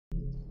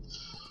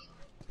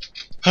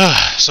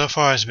So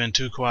far it's been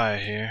too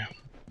quiet here.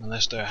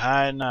 Unless they're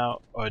hiding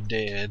out or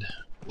dead,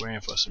 we're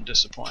in for some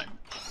disappointment.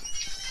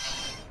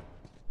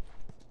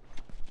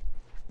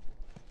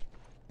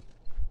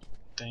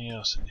 Anything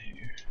else in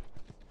here?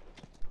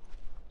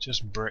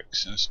 Just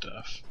bricks and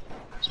stuff.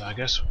 So I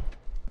guess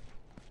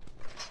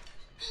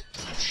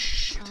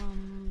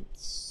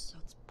So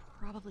it's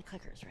probably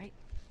clickers, right?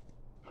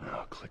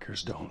 No,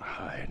 clickers don't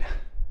hide.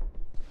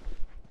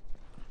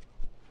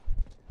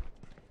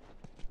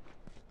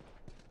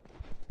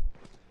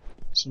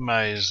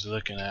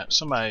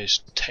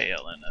 somebody's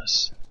tailing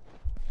us.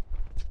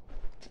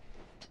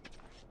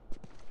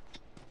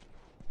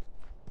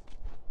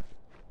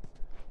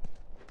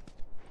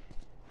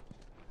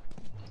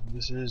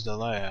 This is the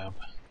lab.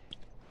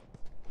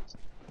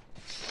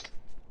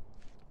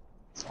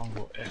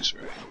 Fungal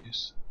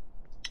X-rays.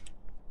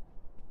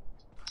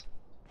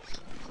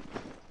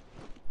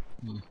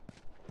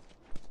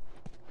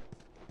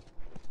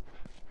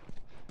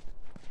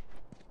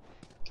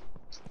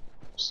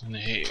 What's in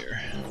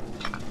here?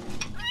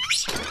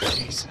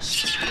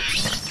 Jesus.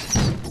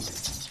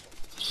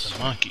 The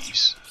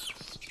monkeys.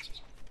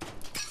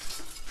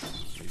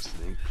 These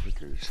ain't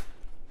clickers.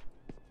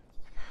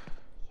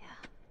 Yeah.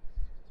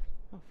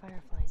 No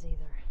fireflies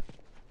either.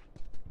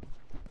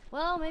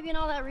 Well, maybe in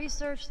all that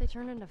research they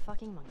turned into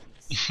fucking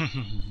monkeys.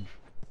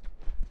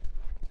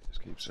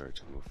 Just keep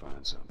searching, we'll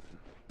find something.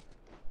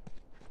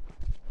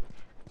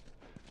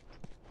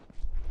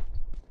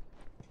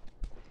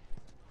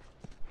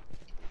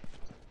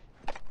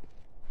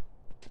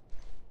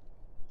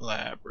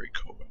 Lab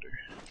recorder.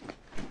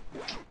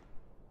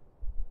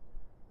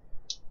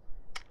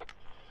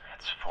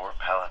 That's 4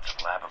 pallets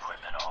of lab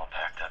equipment all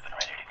packed up and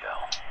ready to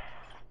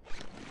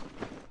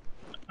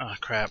go. Oh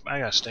crap, I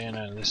gotta stay in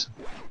there and listen.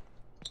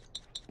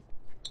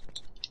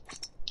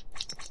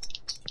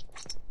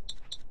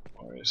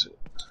 Where is it?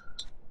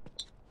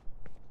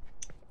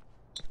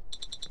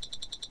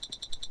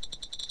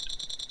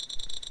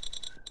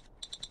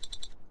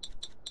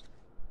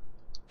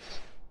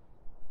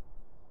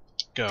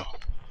 Go.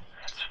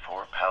 That's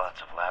 4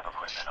 pallets of lab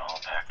equipment all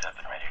packed up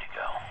and ready to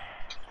go.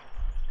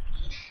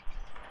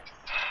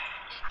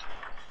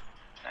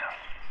 Now,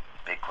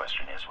 big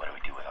question is, what do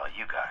we do with all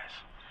you guys?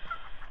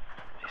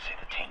 They say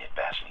the tainted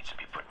batch needs to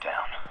be put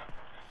down.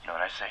 You know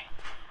what I say?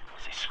 I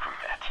say screw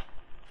that.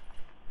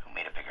 Who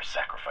made a bigger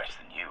sacrifice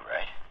than you,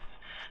 right?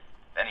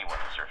 Anyone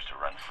deserves to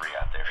run free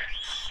out there.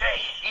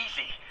 Hey,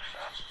 easy!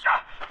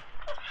 Ah,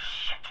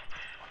 shit.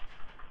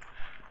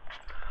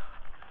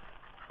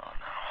 Oh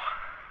no.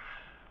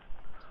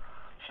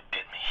 It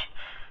bit me.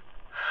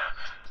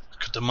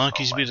 Could the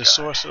monkeys be the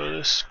source of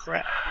this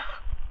crap?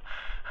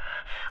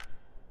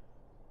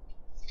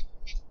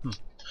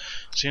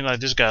 Seems like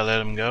this guy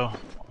let him go.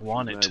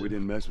 Wanted Glad to. we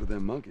didn't mess with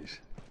them monkeys.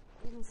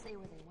 Didn't say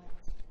where they went.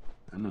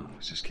 I know,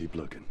 let's just keep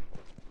looking.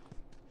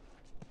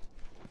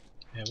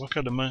 Yeah, what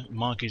could the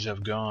monkeys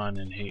have gone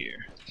in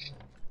here?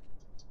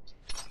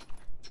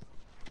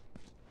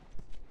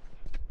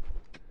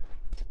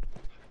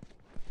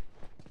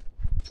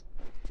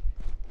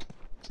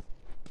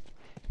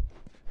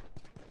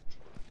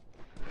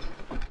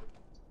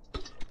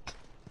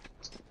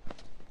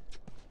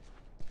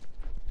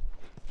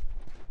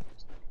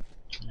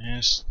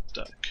 And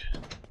stuck.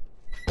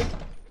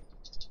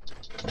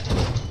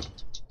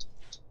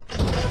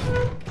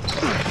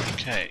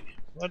 Okay,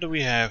 what do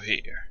we have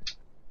here?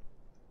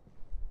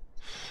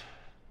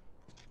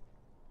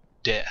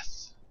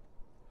 Death.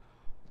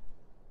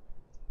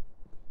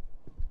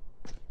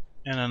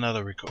 And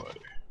another recorder.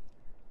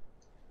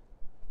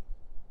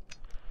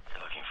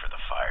 You're looking for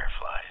the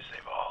Fireflies.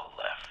 They've all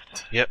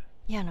left. Yep.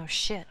 Yeah, no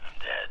shit. I'm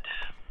dead.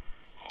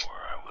 Or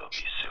I will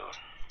be soon.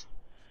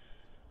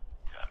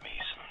 Got me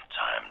some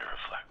time to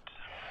reflect.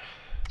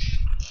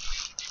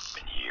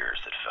 Been years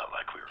that felt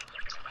like we were...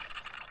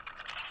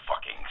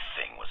 fucking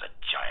thing was a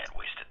giant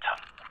waste of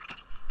time.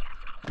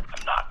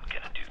 I'm not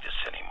gonna do this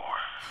anymore.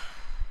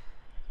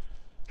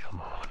 Come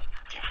on.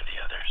 Looking for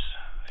the others.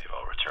 They've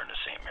all returned to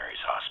St.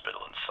 Mary's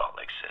Hospital in Salt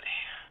Lake City.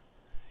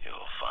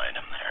 You'll find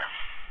them there.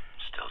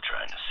 Still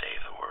trying to save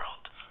the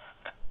world.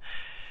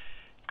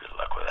 Good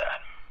luck with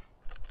that.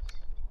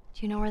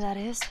 Do you know where that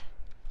is?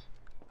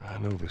 I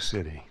know the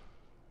city.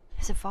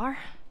 Is it far?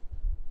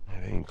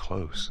 It ain't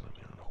close. I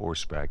mean, on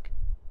horseback.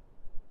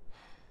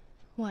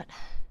 What?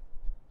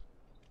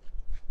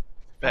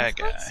 Bad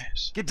Fireflies?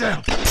 guys. Get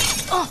down!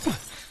 Oh!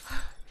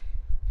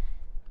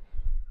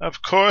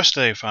 Of course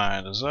they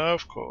find us,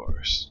 of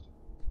course.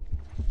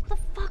 Who the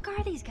fuck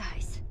are these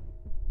guys?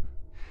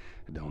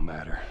 It don't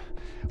matter.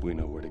 We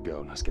know where to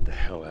go. Now let's get the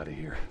hell out of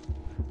here.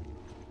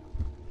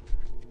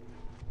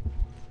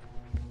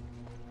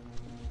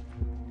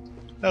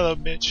 Hello,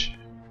 bitch.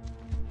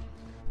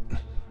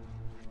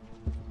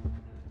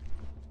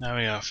 Now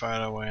we gotta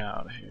fight our way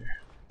out of here.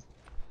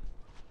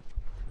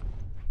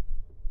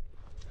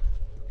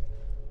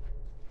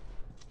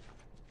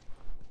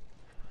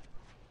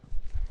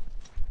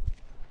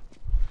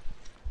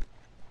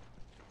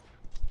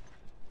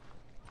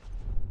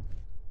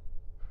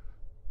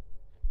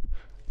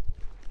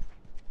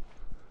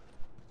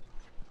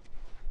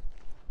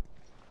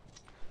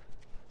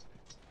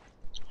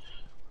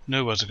 Knew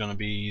it wasn't gonna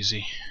be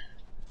easy.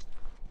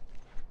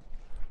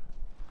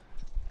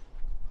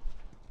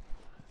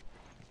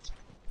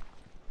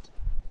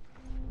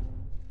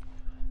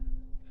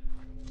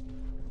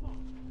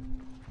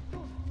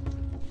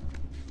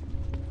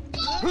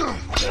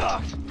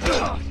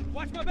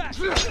 Watch my back.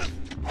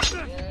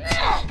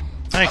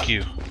 Thank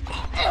you.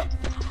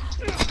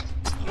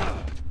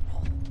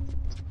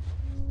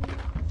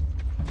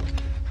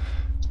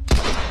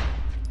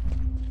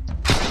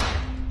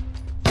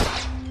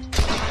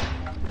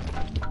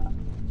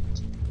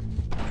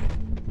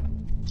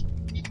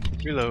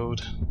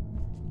 Reload.